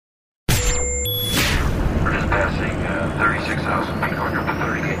Get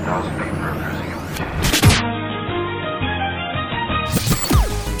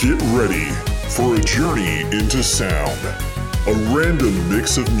ready for a journey into sound, a random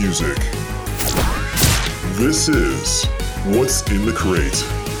mix of music. This is What's in the Crate.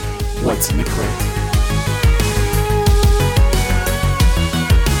 What's in the Crate?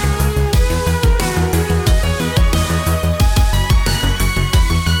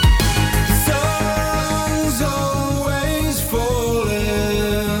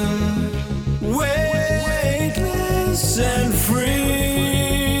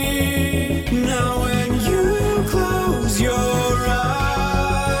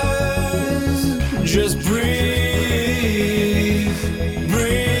 Just breathe,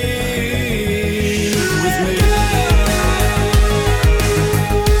 breathe with me.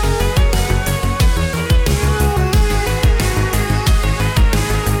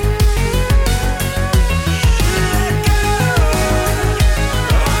 Let go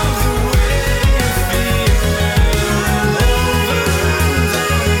of the way you feel over and over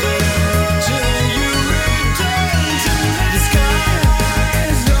till you return to the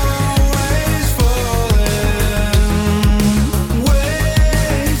sky's always falling.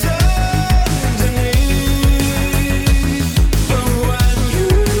 Waves underneath, but when you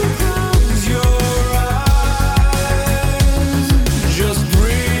close your eyes, just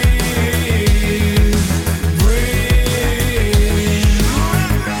breathe, breathe.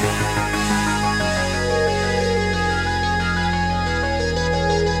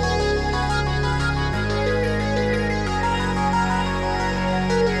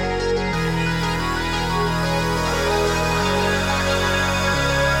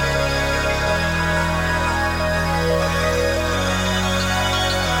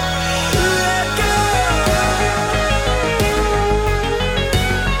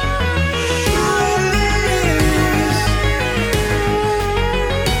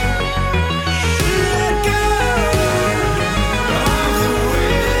 Let go. Release. Let go of the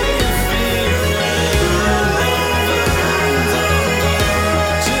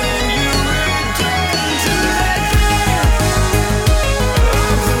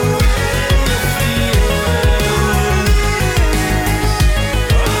you feel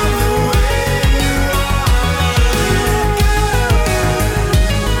over and over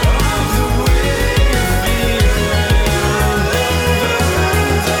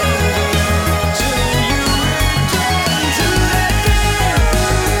till you return to let go of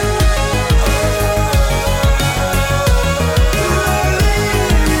the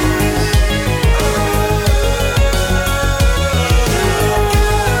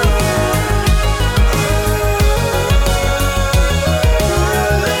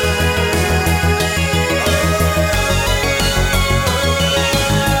way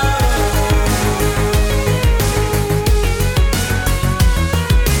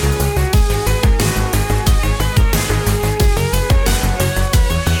you feel.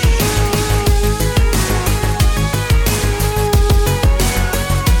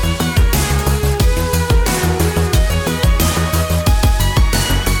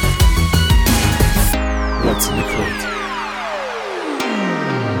 What's in the Crate?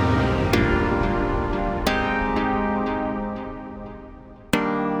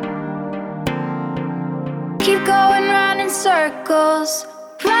 Keep going round in circles,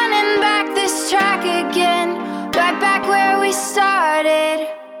 running back this track again, right back where we started.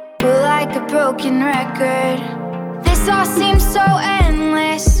 We're like a broken record. This all seems so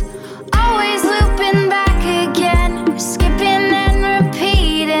endless, always looping back again, skipping and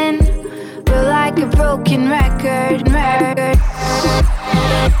repeating. We're like a broken record.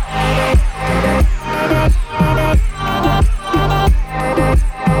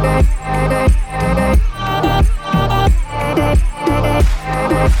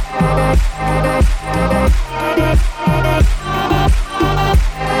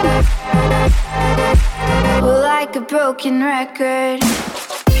 We're like a broken record.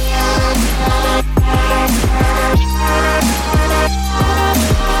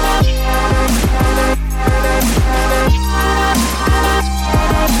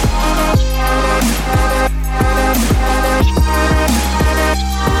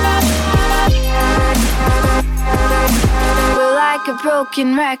 We're like a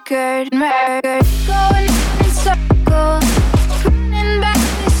broken record. Going in circles, running back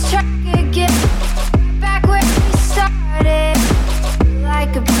this track again, back where we started. We're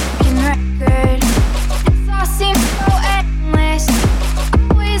like a broken record. This all seems so endless,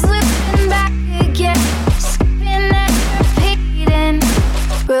 always looping back again, skipping and repeating.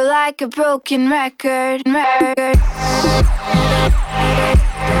 We're like a broken record.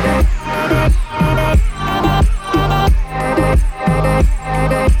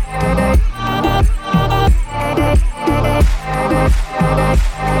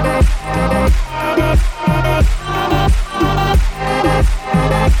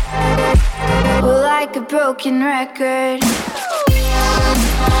 broken record.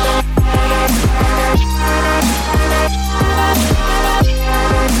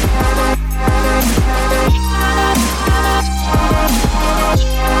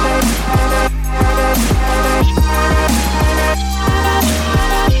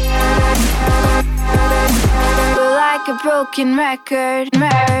 We're like a broken record.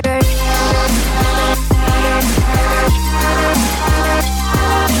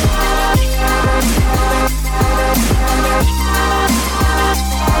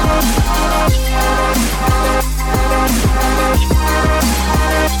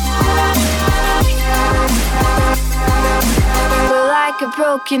 We're like a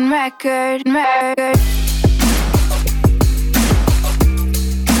broken record.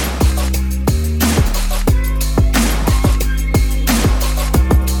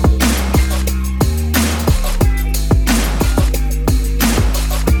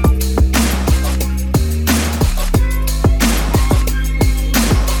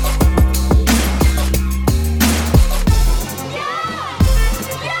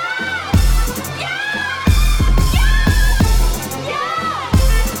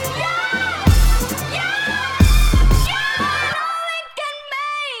 Yeah!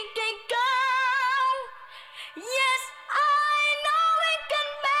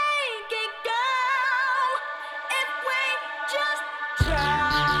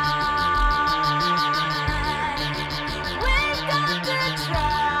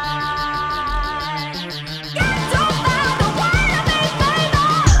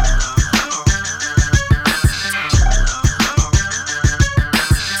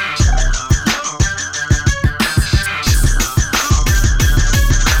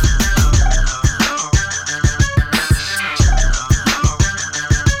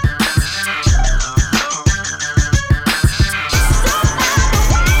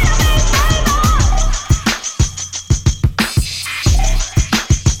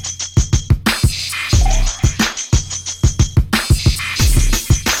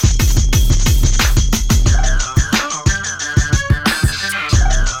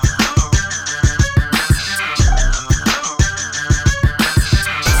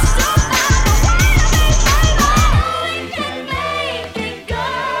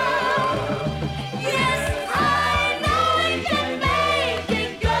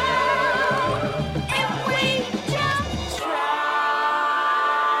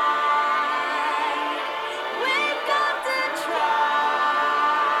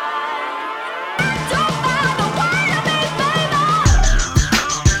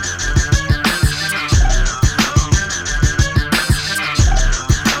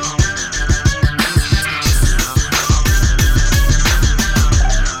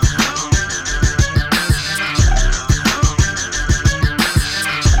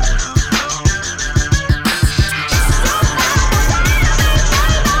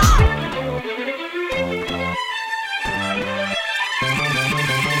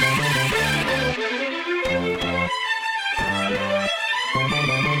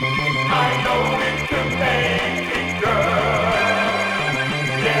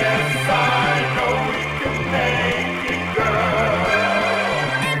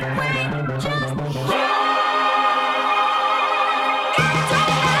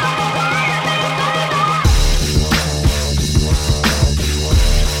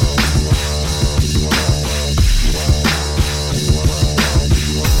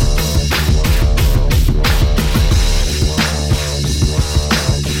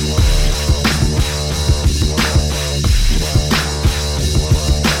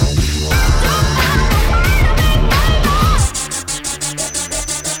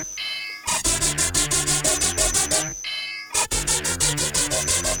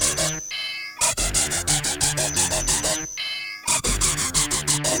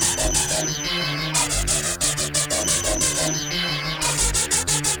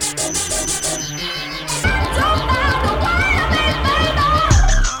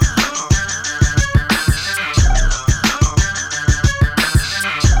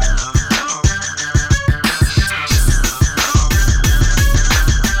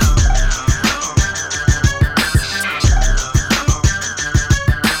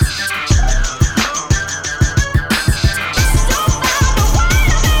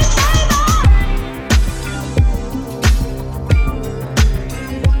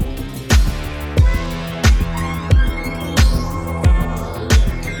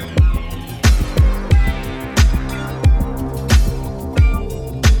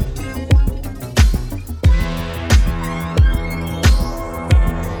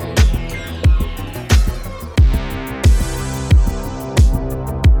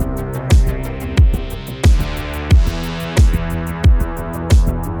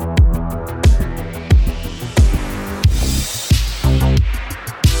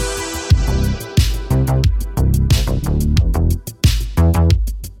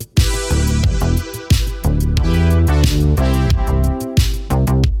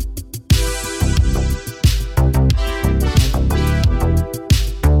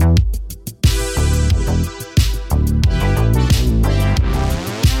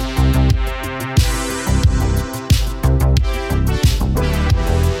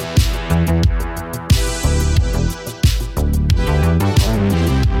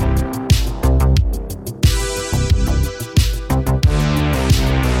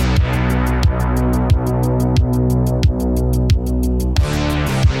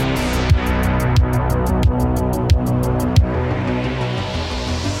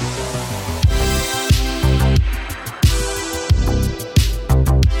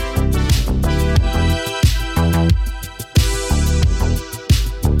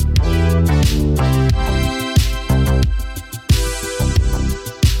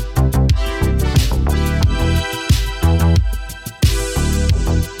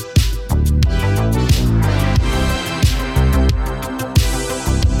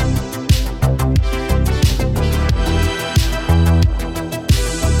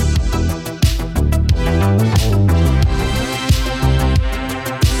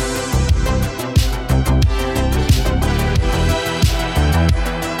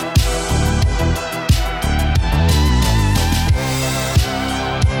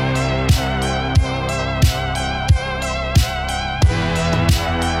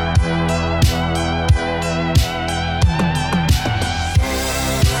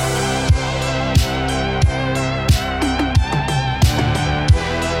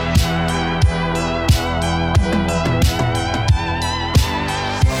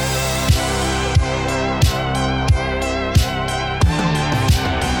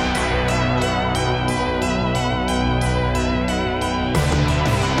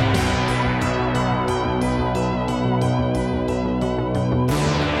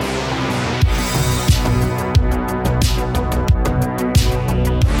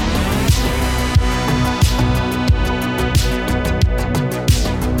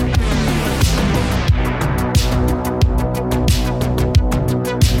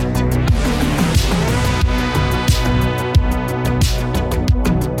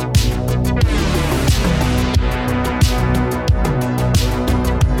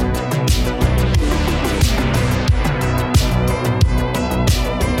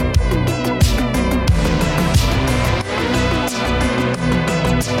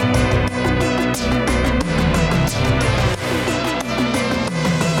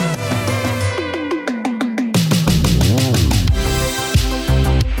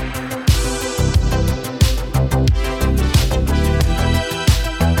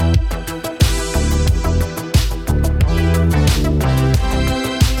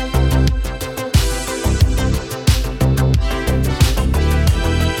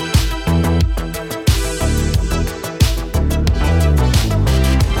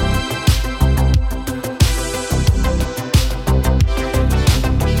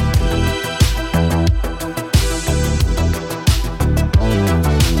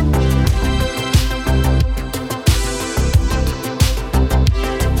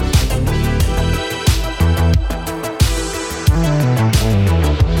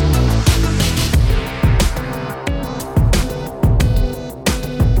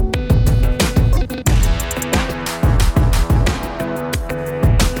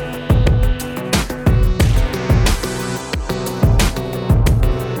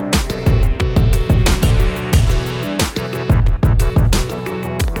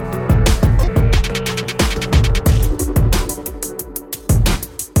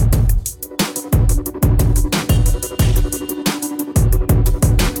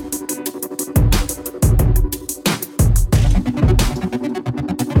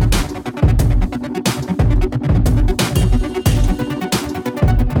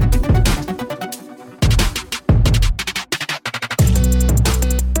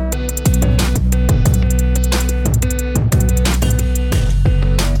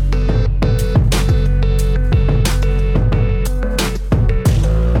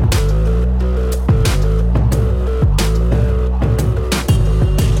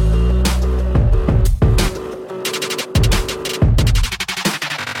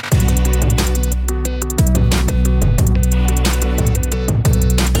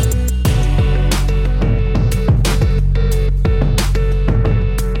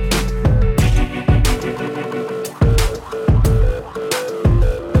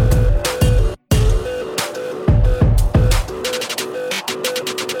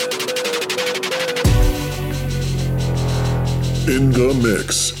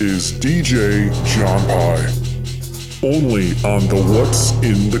 mix is DJ John Pye. Only on the What's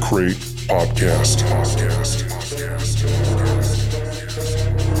in the Crate podcast.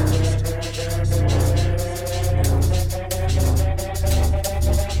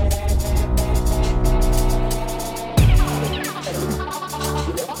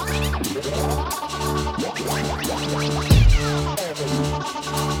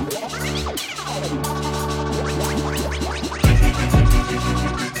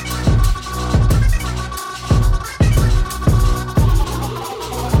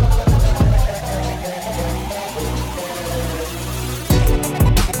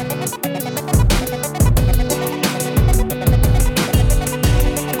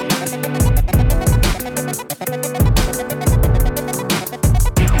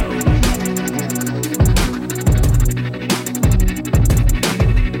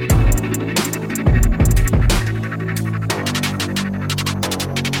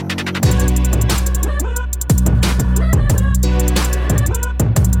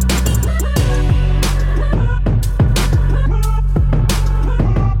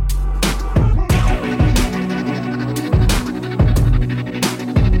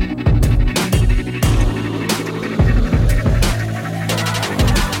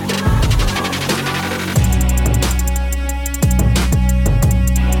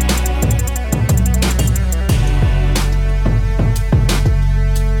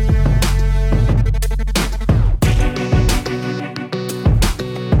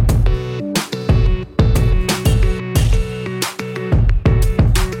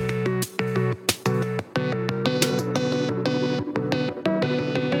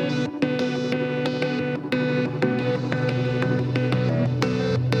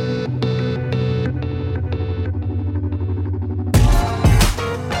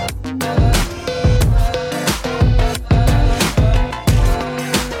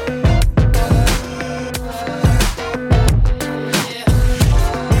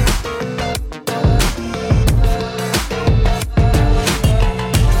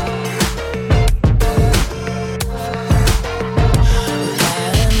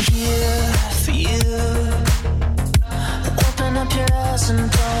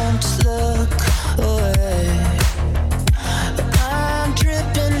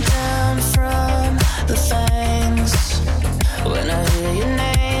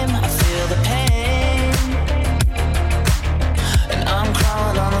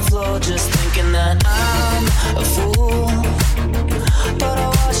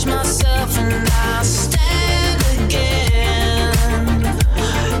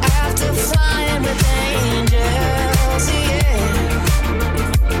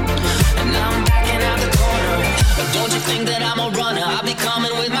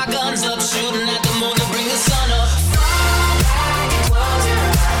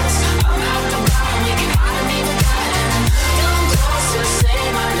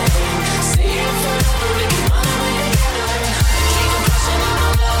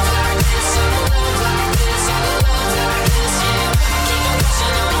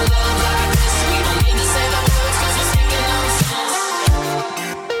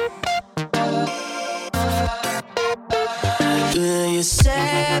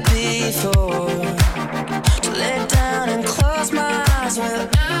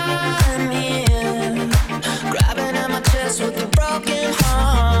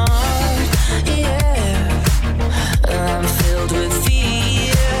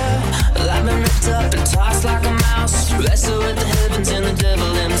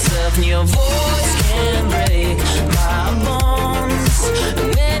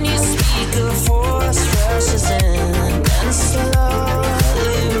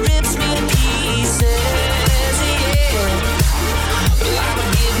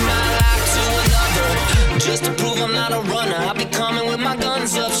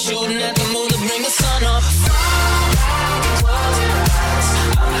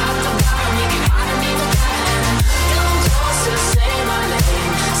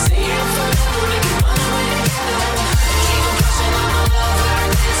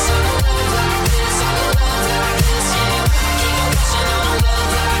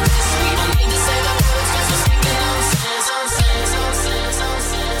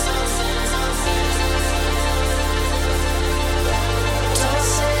 Don't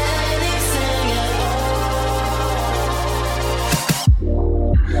say anything.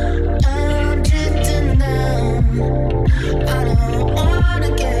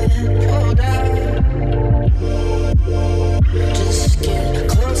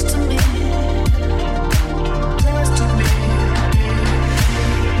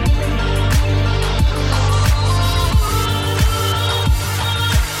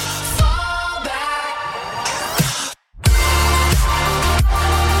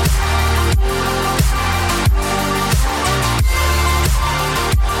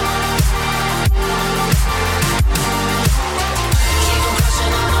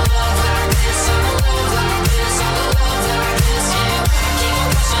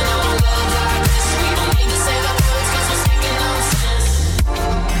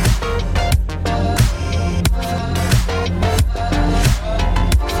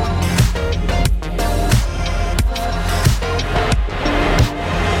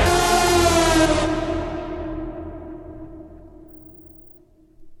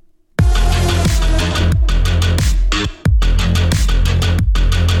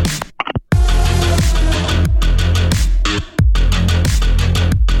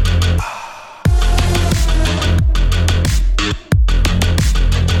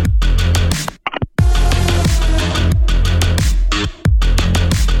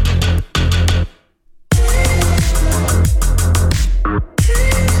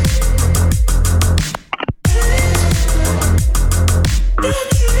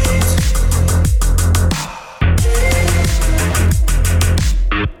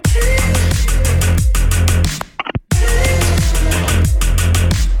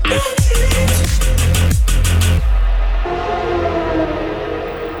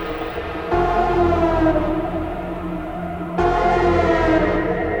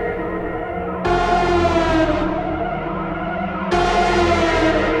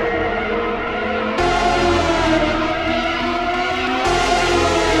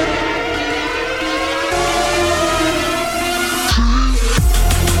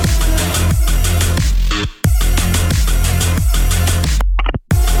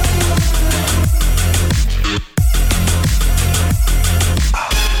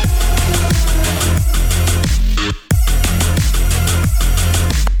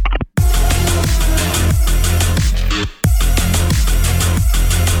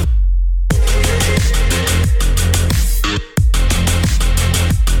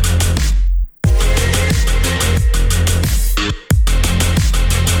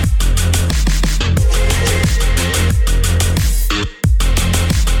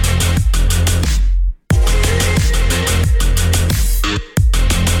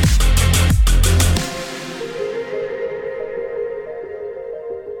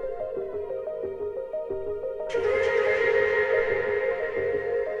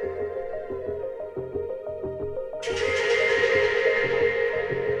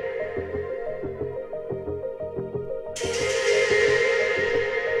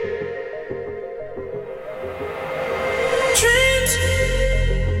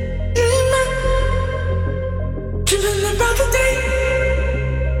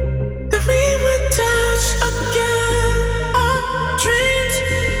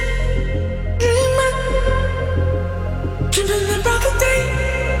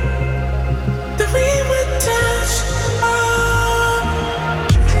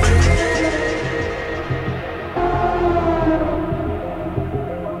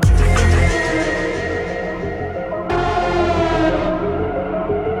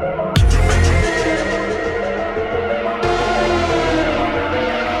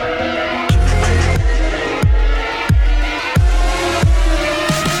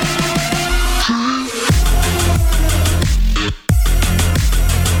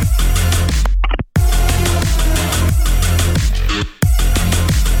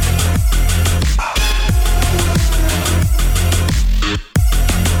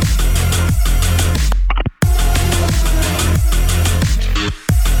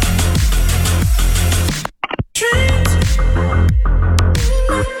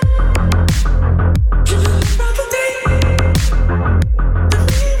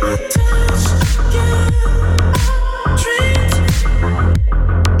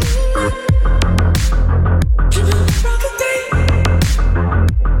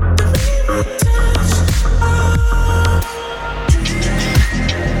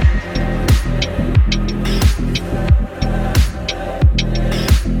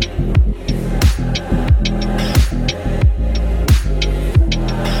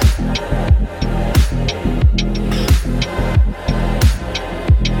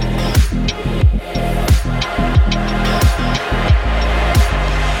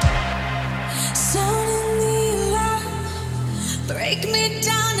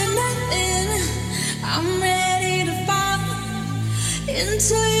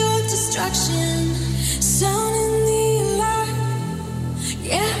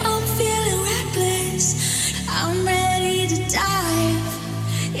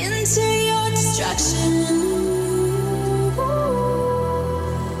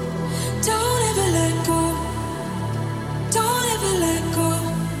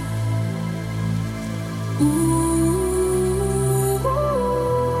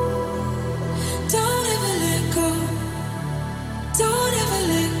 Don't ever let go. Don't ever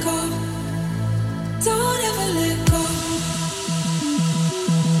let go. Don't ever let go.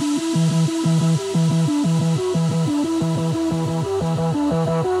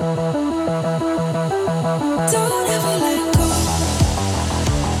 Don't ever let go.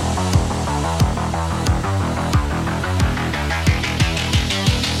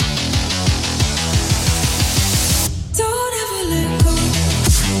 Don't ever let go.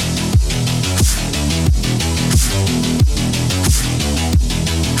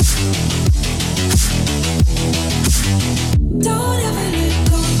 Don't ever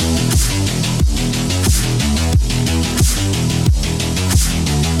let go.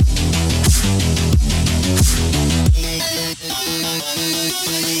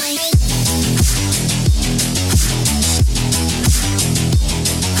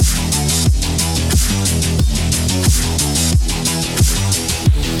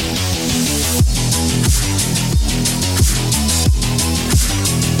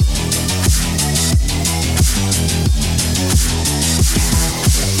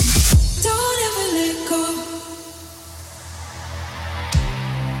 Don't ever let go.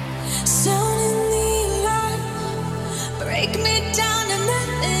 Sound in the alarm, break me down to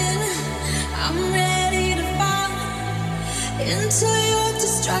nothing. I'm ready to fall into your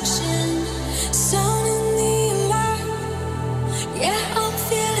destruction. Sound in the alarm, yeah, I'm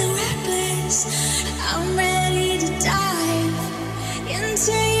feeling reckless. I'm ready to dive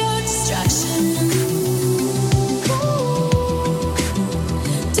into your destruction.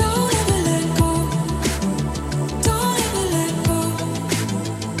 Don't ever let go. Don't ever let go.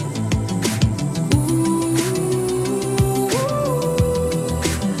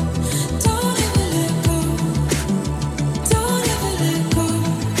 Don't ever let go. Don't ever let go.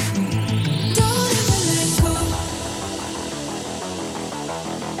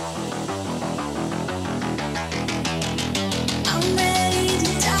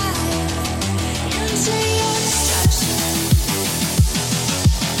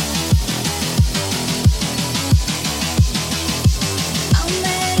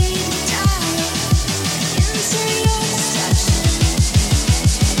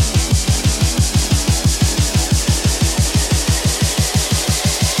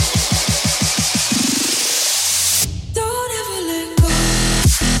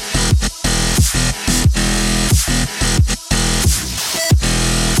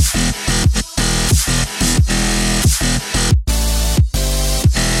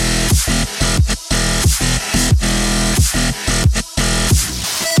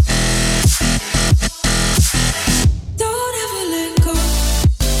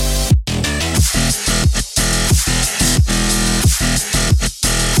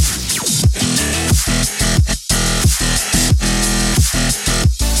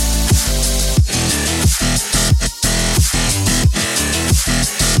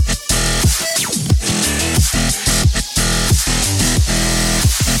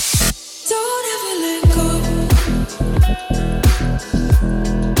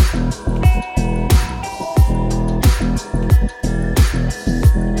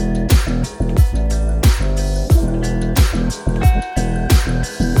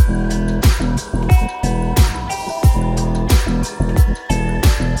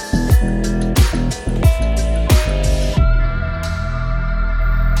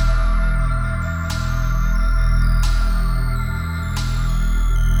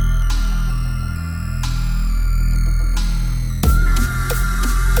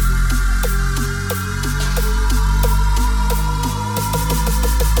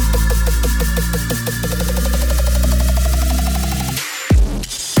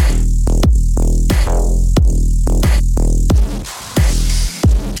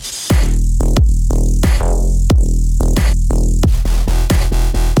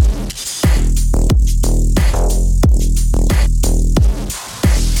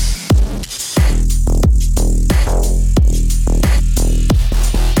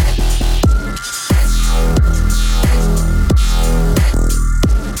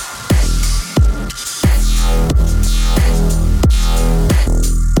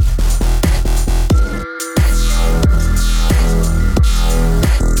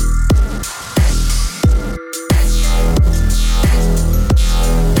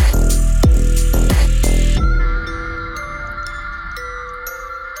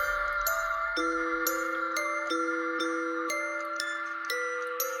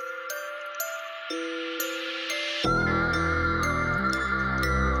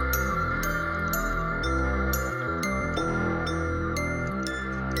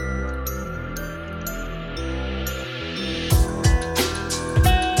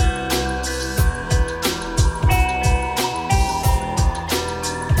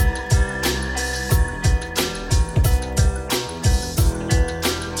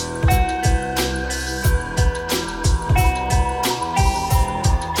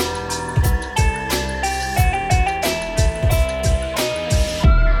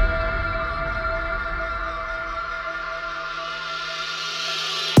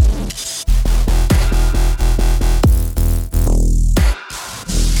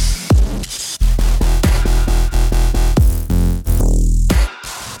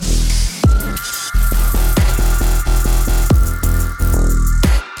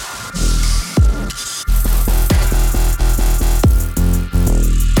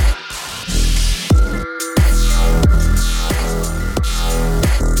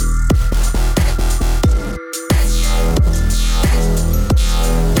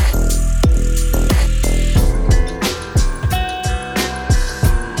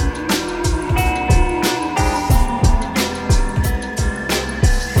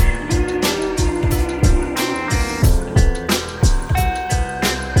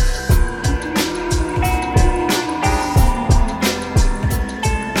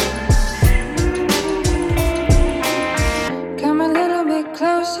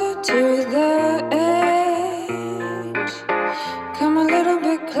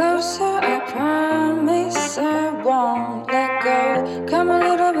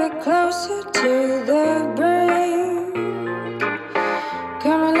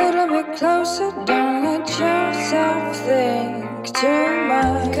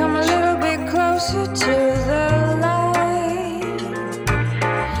 mind? Come a little bit closer to the light.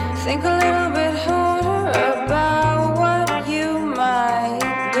 Think a little bit harder about what you might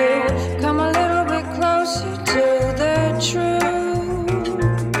do. Come a little bit closer to the truth.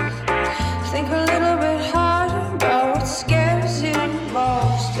 Think a little bit harder about what scares you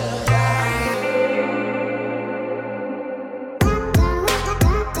most about you.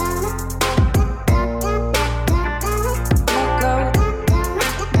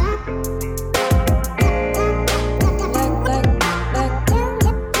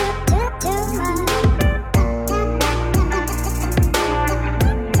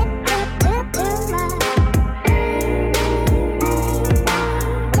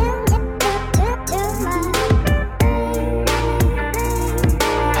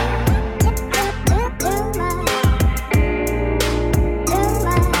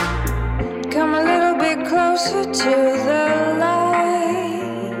 Come a little bit closer to the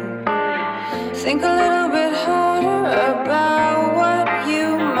light. Think a little bit harder about what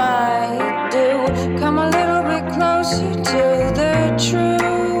you might do. Come a little bit closer to the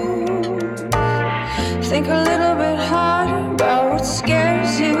truth. Think a little bit harder about what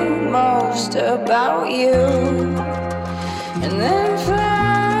scares you most about you. And then fly.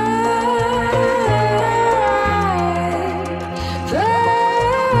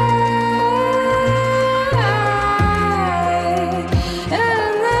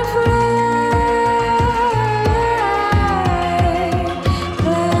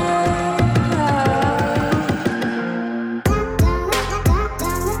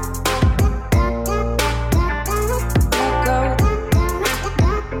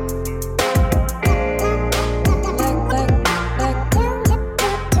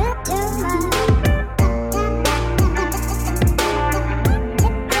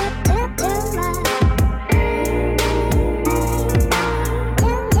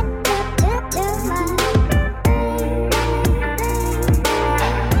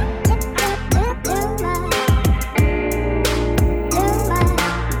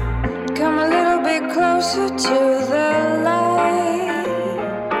 Come a little bit closer to the light.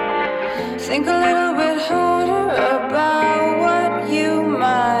 Think a little bit harder about what you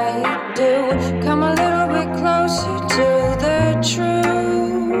might do. Come a little bit closer to the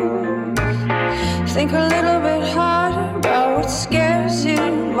truth. Think a little bit harder about what scares you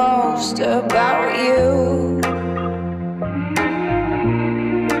most about you.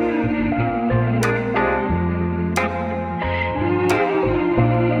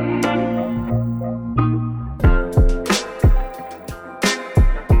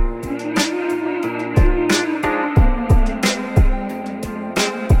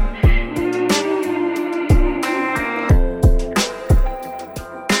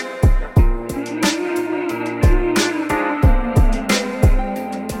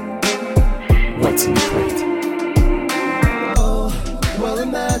 What's in the crate? Well,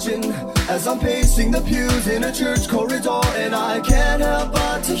 imagine as I'm pacing the pews in a church corridor, and I can't help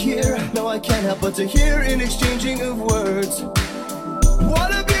but to hear, no, I can't help but to hear an exchanging of words.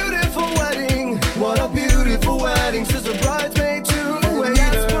 What a beautiful wedding, what a beautiful wedding, says the bridesmaid to the waiter.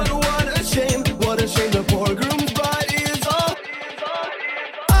 Yes, but what a shame the poor groom's bride is all.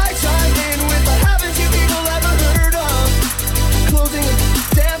 I chime in with the haven't you people ever heard of closing a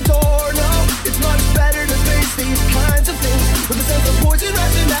damn door? No, it's much better to face these kinds of things with a sense of poison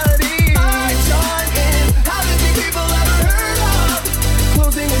rationality. I chime in, haven't you people ever heard of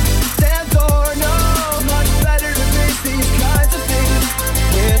closing a damn door? No, much better to face these kinds of things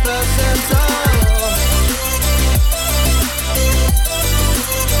with a sense of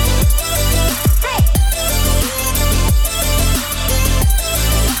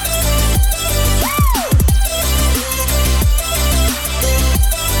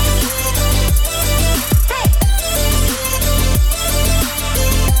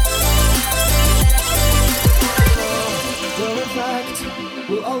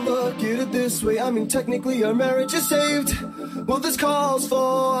this way, I mean technically our marriage is saved. Well, this calls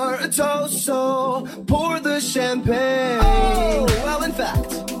for a toast, so pour the champagne. Oh, well, in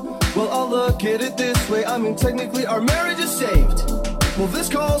fact, well, I'll look at it this way, I mean technically our marriage is saved. Well, this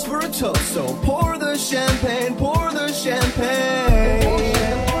calls for a toast, so pour the champagne, pour the champagne.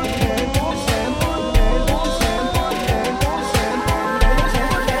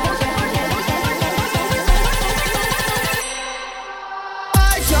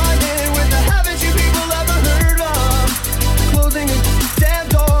 Closing a damn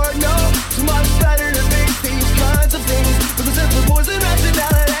door,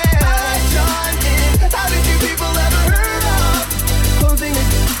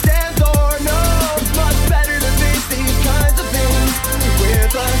 no, it's much better to face these kinds of things.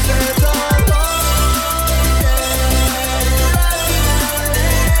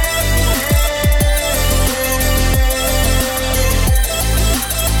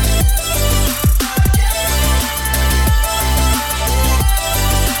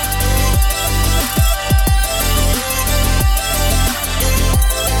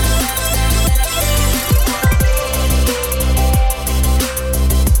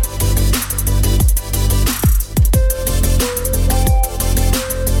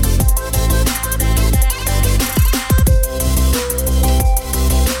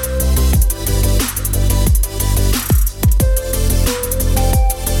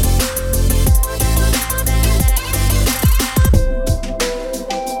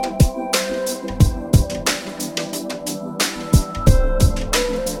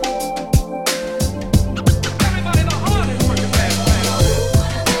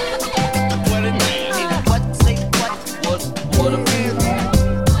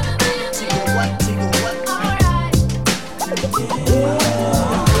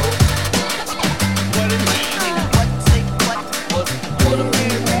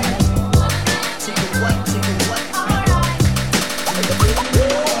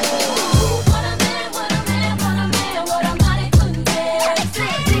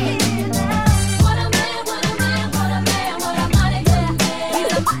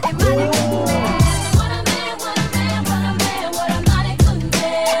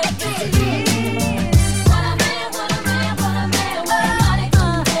 I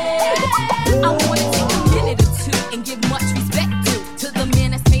wanna take a minute or two and give much respect to the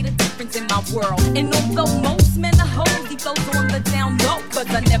man that's made a difference in my world. And although most men are hoes, he goes on the down low, cause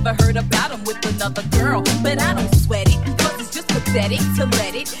I never heard about him with another girl. But I don't sweat it, because it's just pathetic to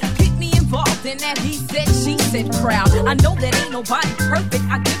let it get me involved in that he said, she said crowd. I know that ain't nobody perfect,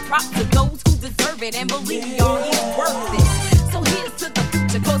 I give props to those who deserve it, and believe me, y'all, he's worth it. So here's to the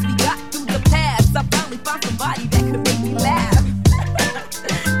future, cause we got through the past. I finally found somebody that could make me laugh.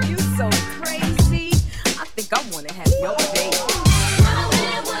 You so crazy, I think I wanna have your baby.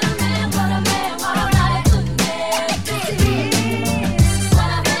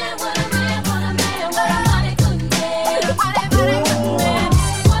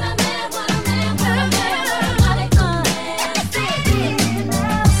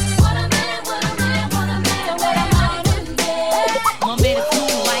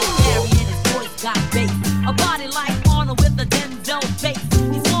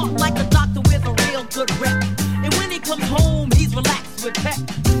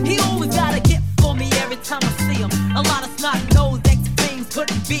 He always got a gift for me every time I see him. A lot of snot nose ex-fames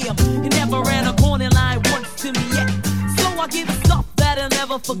couldn't be him. He never ran a corner line once to me yet, so I give him stuff that I'll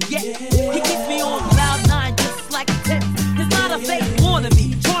never forget. He keeps me on cloud nine just like a tip. He's not a fake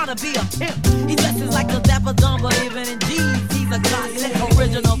wannabe, trying to be a pimp. He dresses like a dapper dumb, but even in jeans, he's a godsend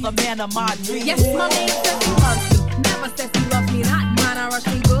original, the man of my dreams. Yes, my man says he loves me, never says he loves me not. Mine, I rush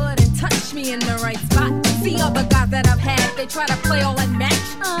me good and touch me in the right spot. See other guys that I've had, they try to play all that match,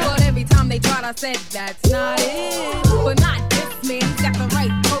 but every time they tried, I said that's not it. But not this man, he's got the right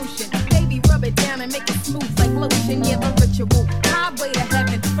potion. Baby, rub it down and make it smooth like lotion. Yeah, the ritual, highway to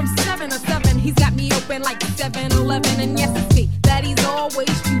heaven. From 7 to 7, he's got me open like 7-Eleven. And yes, it's me that he's always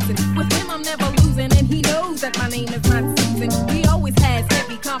choosing. With him, I'm never losing, and he knows that my name is not Susan. He always has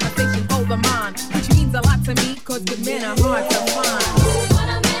heavy conversation for the mind, which means a lot to me, cause good men are hard to find.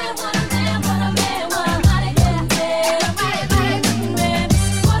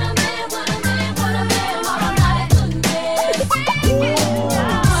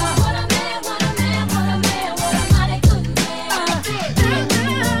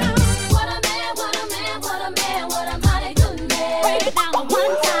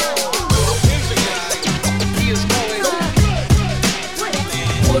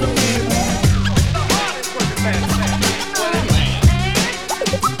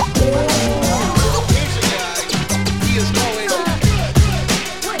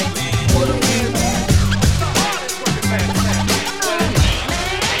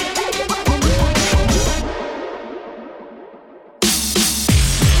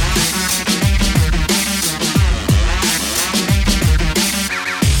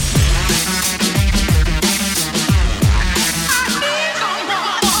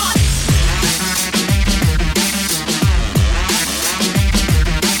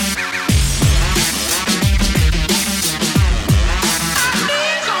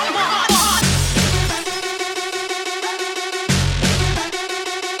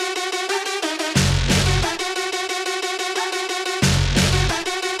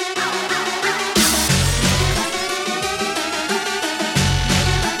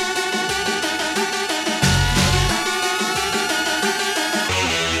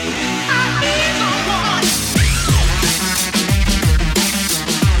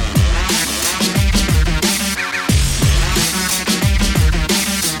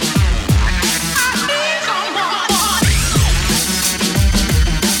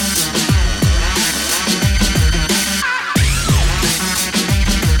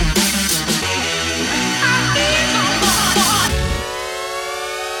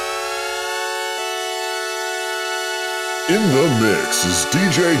 In the mix is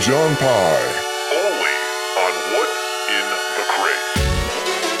DJ John Pye. Only on What's in the Crate.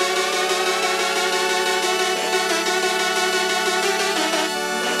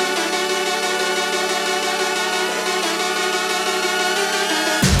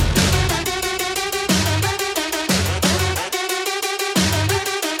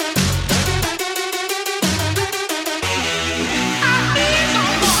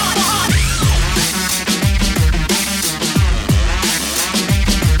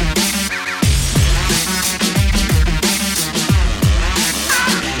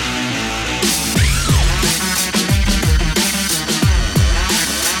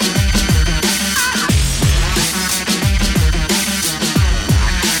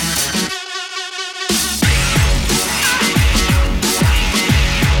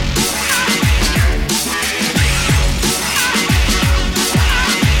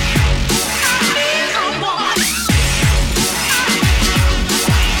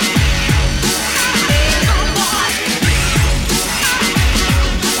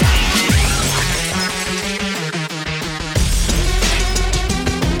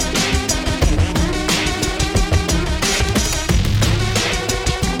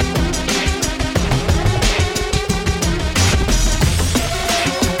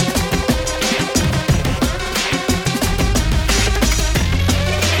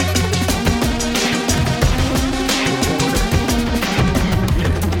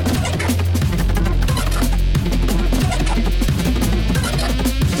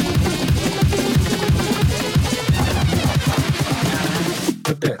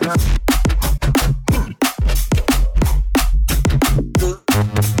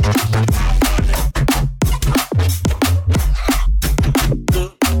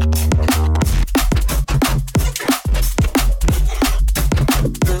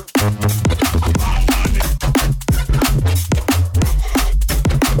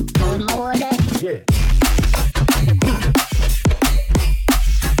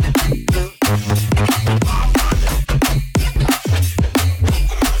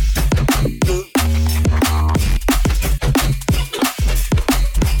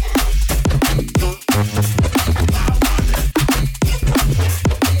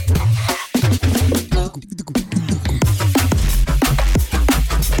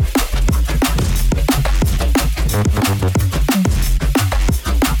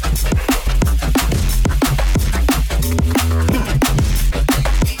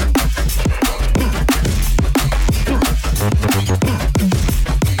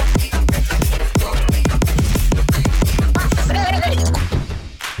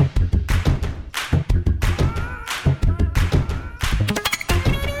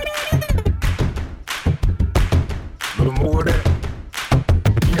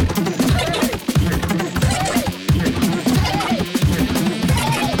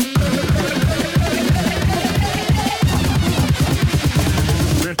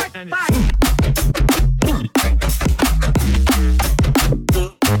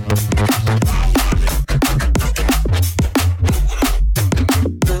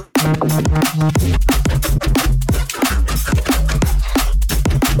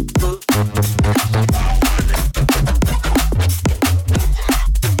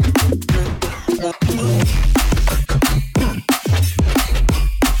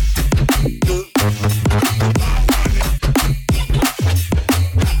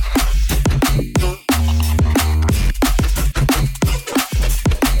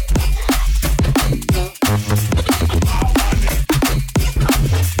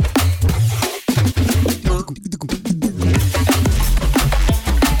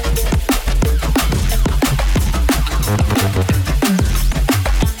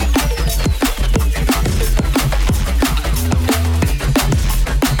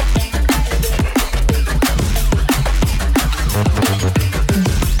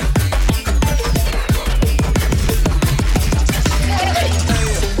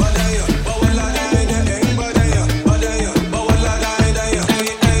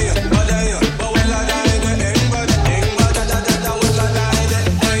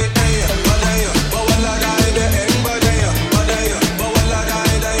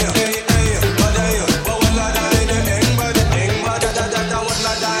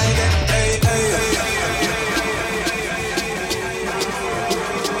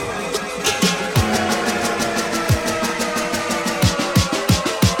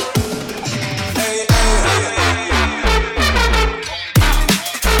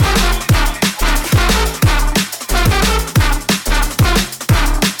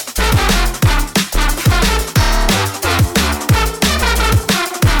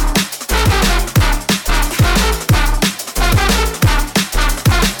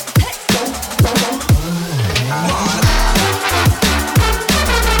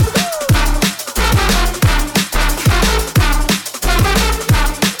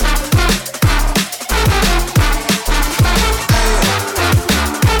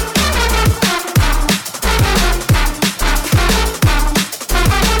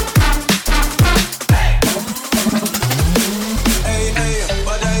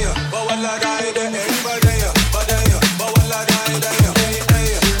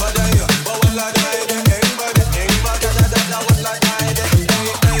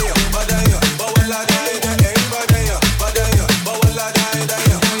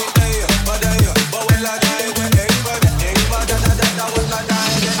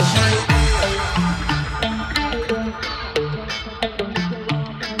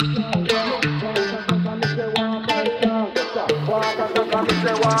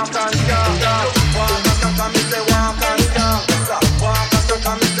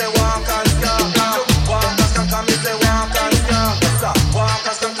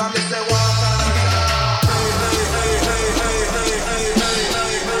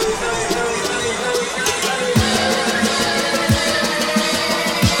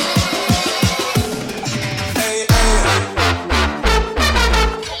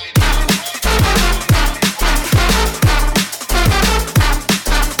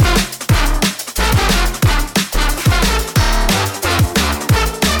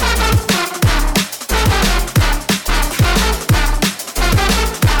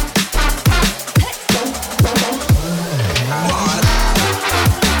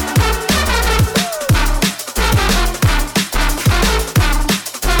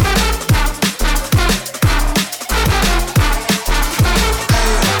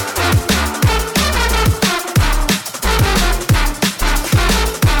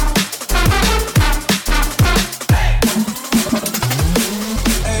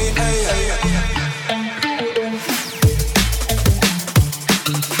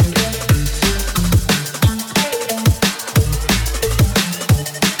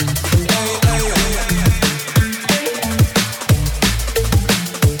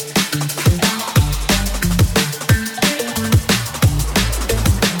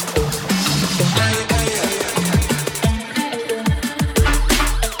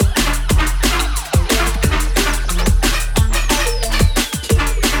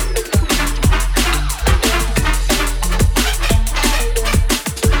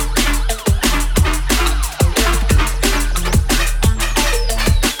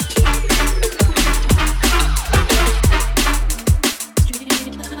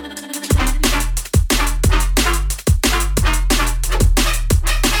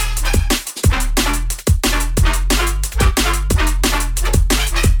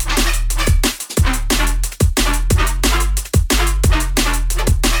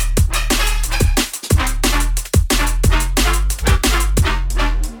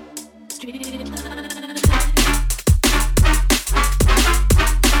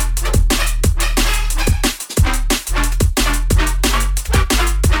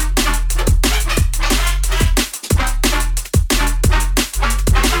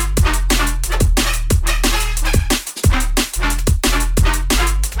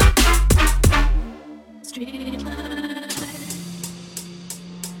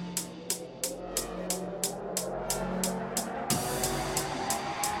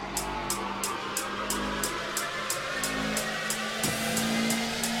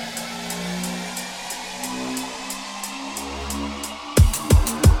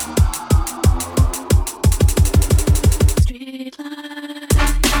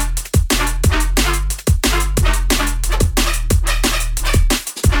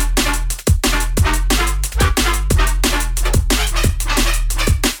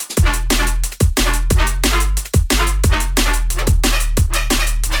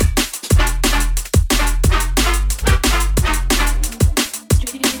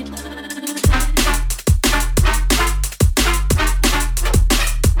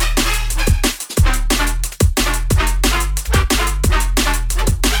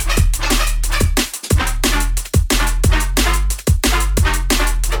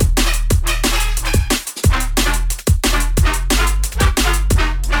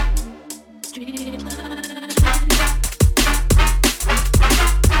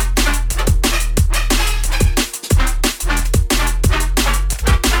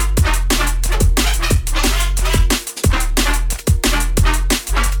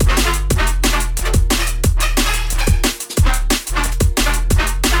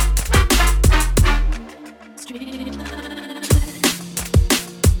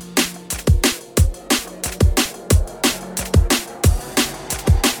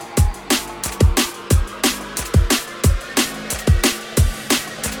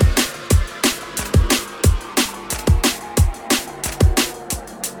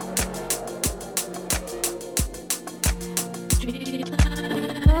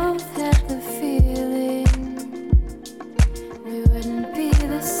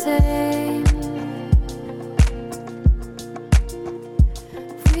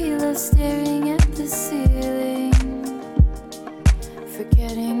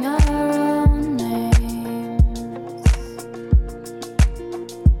 forgetting our own names.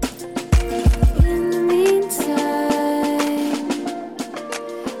 In the meantime,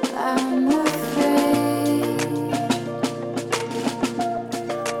 I'm afraid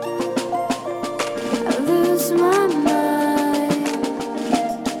I lose my mind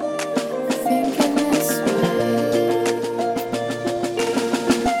thinking this way.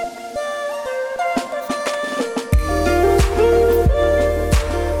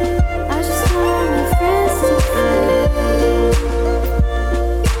 I just want my friends to feel.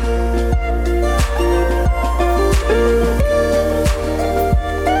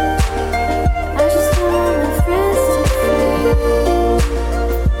 I just want my friends to feel. I just want my friends to feel.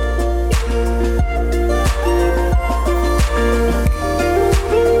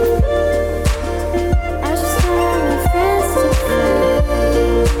 I just want my friends to feel.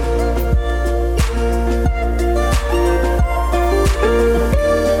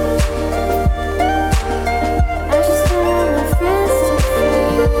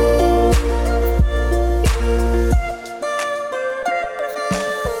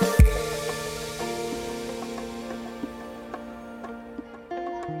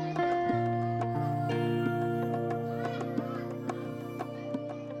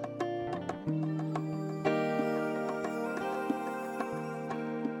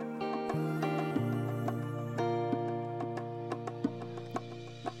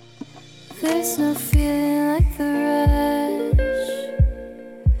 There's no feeling like the rush,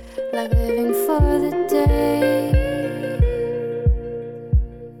 like living for the day.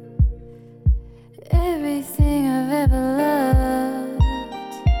 Everything I've ever loved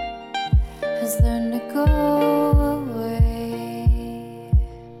has learned to go away.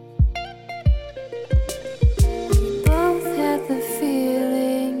 We both had the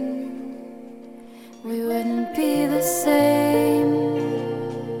feeling we wouldn't be the same.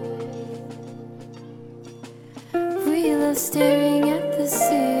 We love staring at the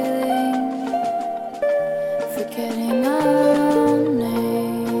ceiling, forgetting our own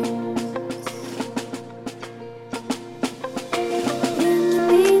names. In the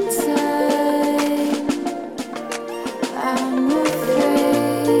meantime, I'm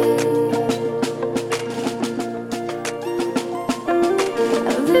afraid I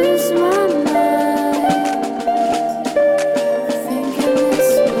lose my mind thinking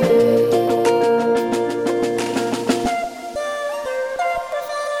this way.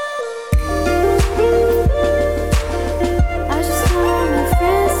 I just want my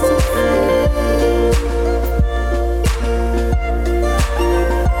friends to feel.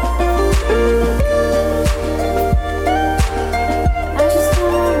 I just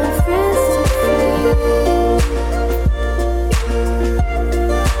want my friends to feel.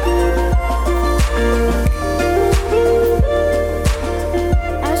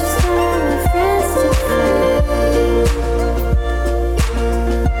 I just want my friends to feel.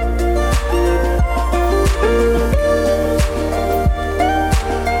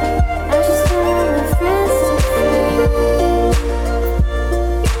 I just want my friends to feel.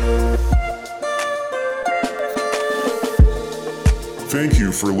 Thank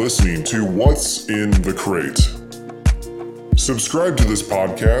you for listening to What's in the Crate. Subscribe to this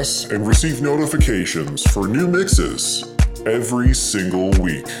podcast and receive notifications for new mixes every single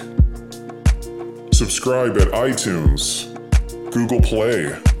week. Subscribe at iTunes, Google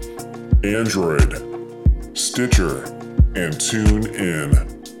Play, Android, Stitcher, and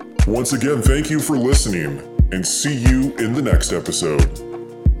TuneIn. Once again, thank you for listening, and see you in the next episode.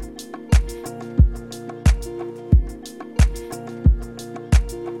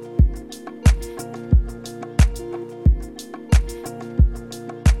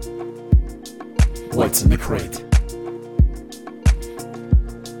 What's in the Crate?